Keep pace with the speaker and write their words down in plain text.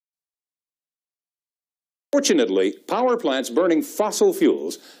Fortunately, power plants burning fossil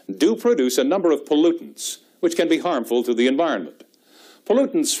fuels do produce a number of pollutants which can be harmful to the environment.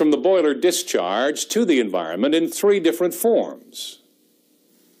 Pollutants from the boiler discharge to the environment in three different forms.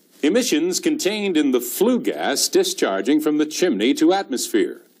 Emissions contained in the flue gas discharging from the chimney to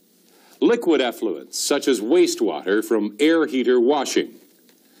atmosphere. Liquid effluents such as wastewater from air heater washing.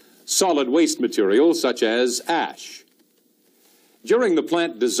 Solid waste material such as ash. During the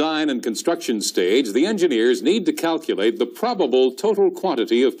plant design and construction stage, the engineers need to calculate the probable total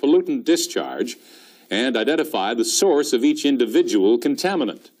quantity of pollutant discharge and identify the source of each individual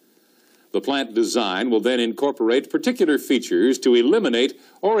contaminant. The plant design will then incorporate particular features to eliminate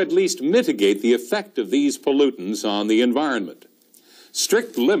or at least mitigate the effect of these pollutants on the environment.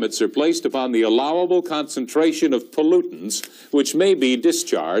 Strict limits are placed upon the allowable concentration of pollutants which may be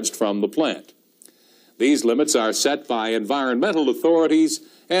discharged from the plant. These limits are set by environmental authorities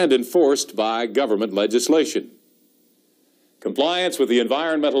and enforced by government legislation. Compliance with the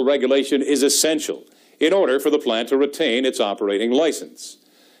environmental regulation is essential in order for the plant to retain its operating license.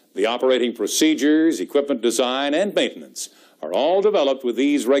 The operating procedures, equipment design, and maintenance are all developed with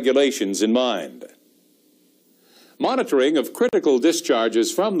these regulations in mind. Monitoring of critical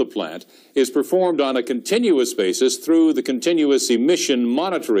discharges from the plant is performed on a continuous basis through the Continuous Emission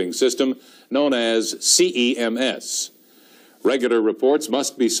Monitoring System known as CEMS. Regular reports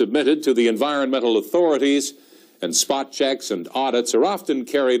must be submitted to the environmental authorities, and spot checks and audits are often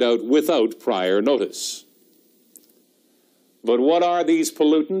carried out without prior notice. But what are these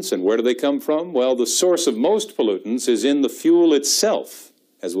pollutants and where do they come from? Well, the source of most pollutants is in the fuel itself,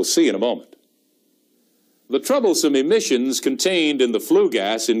 as we'll see in a moment. The troublesome emissions contained in the flue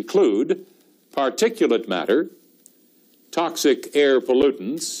gas include particulate matter, toxic air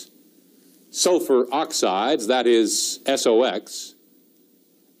pollutants, sulfur oxides, that is SOx,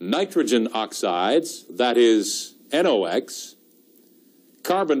 nitrogen oxides, that is NOx,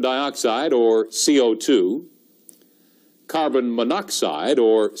 carbon dioxide or CO2, carbon monoxide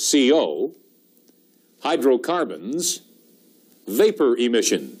or CO, hydrocarbons, vapor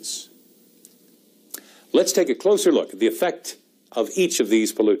emissions. Let's take a closer look at the effect of each of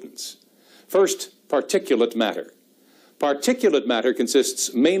these pollutants. First, particulate matter. Particulate matter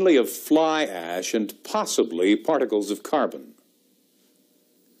consists mainly of fly ash and possibly particles of carbon.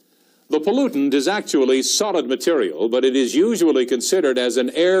 The pollutant is actually solid material, but it is usually considered as an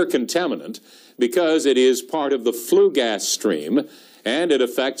air contaminant because it is part of the flue gas stream and it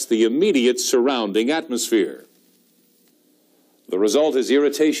affects the immediate surrounding atmosphere. The result is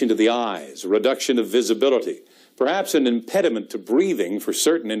irritation to the eyes, reduction of visibility, perhaps an impediment to breathing for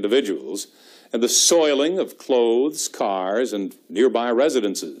certain individuals, and the soiling of clothes, cars, and nearby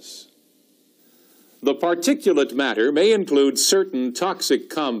residences. The particulate matter may include certain toxic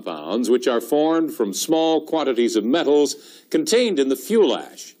compounds which are formed from small quantities of metals contained in the fuel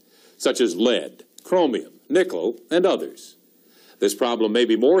ash, such as lead, chromium, nickel, and others. This problem may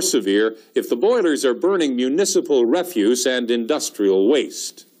be more severe if the boilers are burning municipal refuse and industrial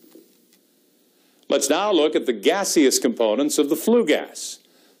waste. Let's now look at the gaseous components of the flue gas.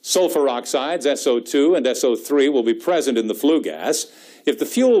 Sulfur oxides, SO2 and SO3, will be present in the flue gas if the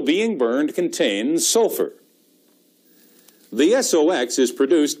fuel being burned contains sulfur. The SOx is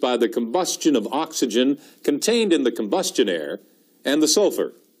produced by the combustion of oxygen contained in the combustion air and the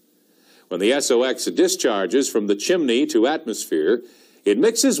sulfur. When the SOx discharges from the chimney to atmosphere, it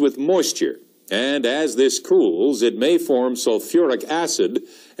mixes with moisture, and as this cools, it may form sulfuric acid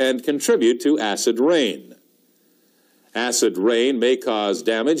and contribute to acid rain. Acid rain may cause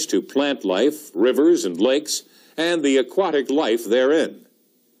damage to plant life, rivers and lakes, and the aquatic life therein.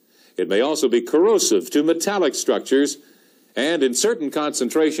 It may also be corrosive to metallic structures, and in certain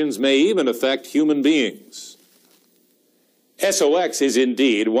concentrations may even affect human beings. SOx is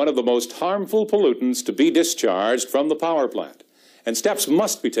indeed one of the most harmful pollutants to be discharged from the power plant, and steps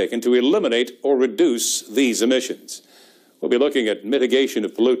must be taken to eliminate or reduce these emissions. We'll be looking at mitigation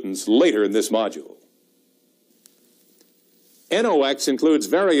of pollutants later in this module. NOx includes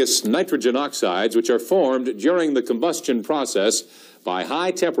various nitrogen oxides which are formed during the combustion process by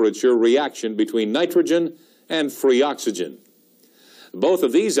high temperature reaction between nitrogen and free oxygen. Both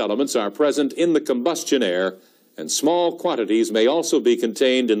of these elements are present in the combustion air, and small quantities may also be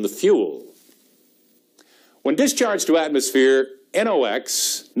contained in the fuel. When discharged to atmosphere,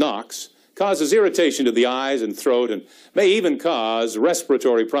 NOx causes irritation to the eyes and throat and may even cause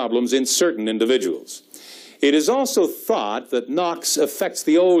respiratory problems in certain individuals. It is also thought that NOx affects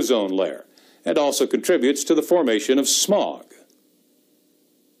the ozone layer and also contributes to the formation of smog.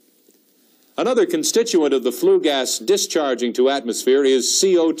 Another constituent of the flue gas discharging to atmosphere is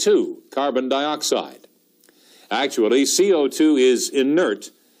CO2, carbon dioxide. Actually, CO2 is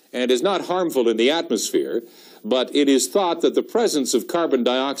inert and is not harmful in the atmosphere, but it is thought that the presence of carbon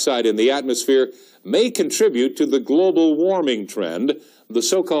dioxide in the atmosphere may contribute to the global warming trend, the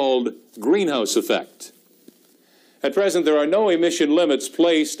so-called greenhouse effect. At present, there are no emission limits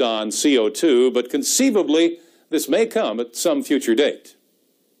placed on CO2, but conceivably, this may come at some future date.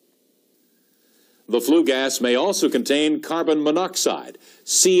 The flue gas may also contain carbon monoxide,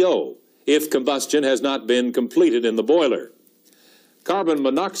 CO, if combustion has not been completed in the boiler. Carbon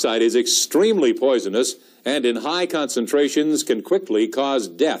monoxide is extremely poisonous and in high concentrations can quickly cause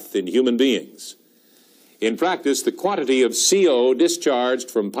death in human beings. In practice, the quantity of CO discharged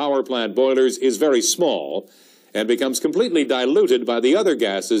from power plant boilers is very small and becomes completely diluted by the other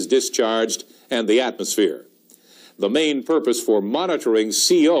gases discharged and the atmosphere. The main purpose for monitoring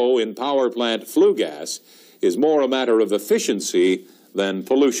CO in power plant flue gas is more a matter of efficiency than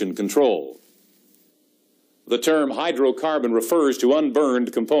pollution control. The term hydrocarbon refers to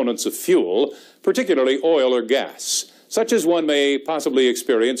unburned components of fuel, particularly oil or gas, such as one may possibly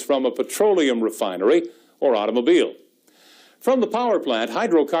experience from a petroleum refinery or automobile. From the power plant,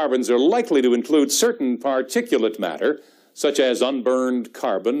 hydrocarbons are likely to include certain particulate matter, such as unburned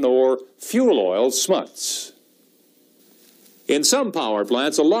carbon or fuel oil smuts. In some power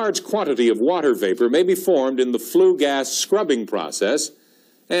plants, a large quantity of water vapor may be formed in the flue gas scrubbing process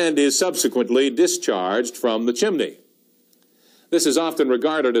and is subsequently discharged from the chimney. This is often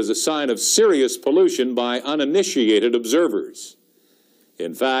regarded as a sign of serious pollution by uninitiated observers.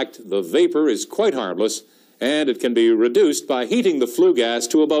 In fact, the vapor is quite harmless, and it can be reduced by heating the flue gas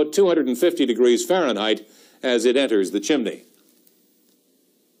to about 250 degrees Fahrenheit as it enters the chimney.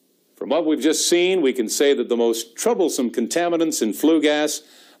 From what we've just seen, we can say that the most troublesome contaminants in flue gas,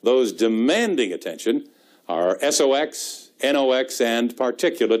 those demanding attention, are SOx, NOx, and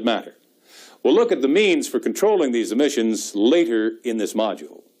particulate matter. We'll look at the means for controlling these emissions later in this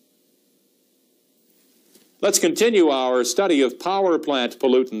module. Let's continue our study of power plant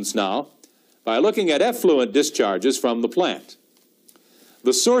pollutants now by looking at effluent discharges from the plant.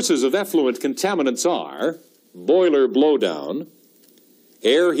 The sources of effluent contaminants are boiler blowdown,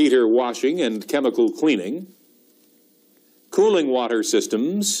 air heater washing and chemical cleaning, cooling water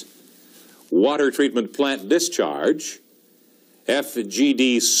systems, water treatment plant discharge,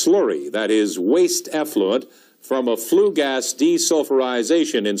 FGD slurry, that is waste effluent from a flue gas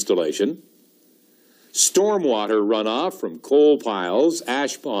desulfurization installation, stormwater runoff from coal piles,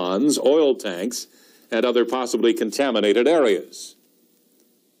 ash ponds, oil tanks, and other possibly contaminated areas.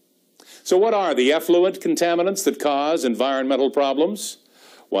 So what are the effluent contaminants that cause environmental problems?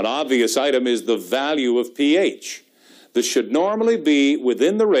 One obvious item is the value of pH. This should normally be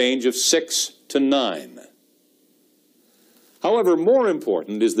within the range of 6 to 9. However, more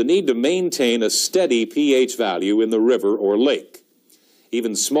important is the need to maintain a steady pH value in the river or lake.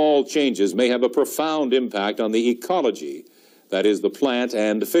 Even small changes may have a profound impact on the ecology, that is, the plant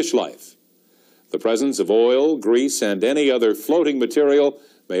and fish life. The presence of oil, grease, and any other floating material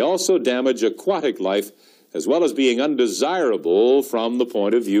may also damage aquatic life, as well as being undesirable from the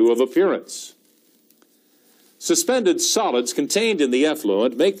point of view of appearance. Suspended solids contained in the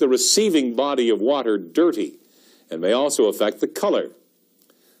effluent make the receiving body of water dirty and may also affect the color.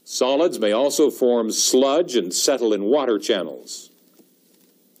 Solids may also form sludge and settle in water channels.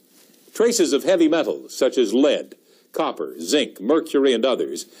 Traces of heavy metals, such as lead, copper, zinc, mercury, and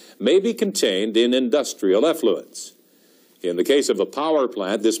others, may be contained in industrial effluents. In the case of a power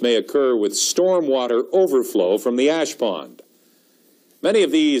plant, this may occur with stormwater overflow from the ash pond. Many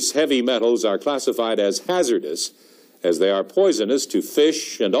of these heavy metals are classified as hazardous, as they are poisonous to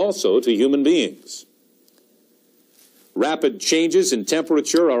fish and also to human beings. Rapid changes in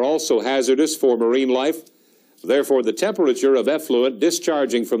temperature are also hazardous for marine life. Therefore, the temperature of effluent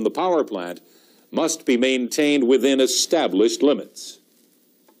discharging from the power plant must be maintained within established limits.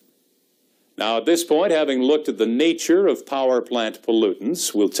 Now, at this point, having looked at the nature of power plant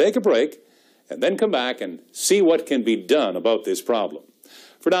pollutants, we'll take a break and then come back and see what can be done about this problem.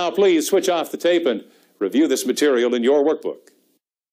 For now, please switch off the tape and review this material in your workbook.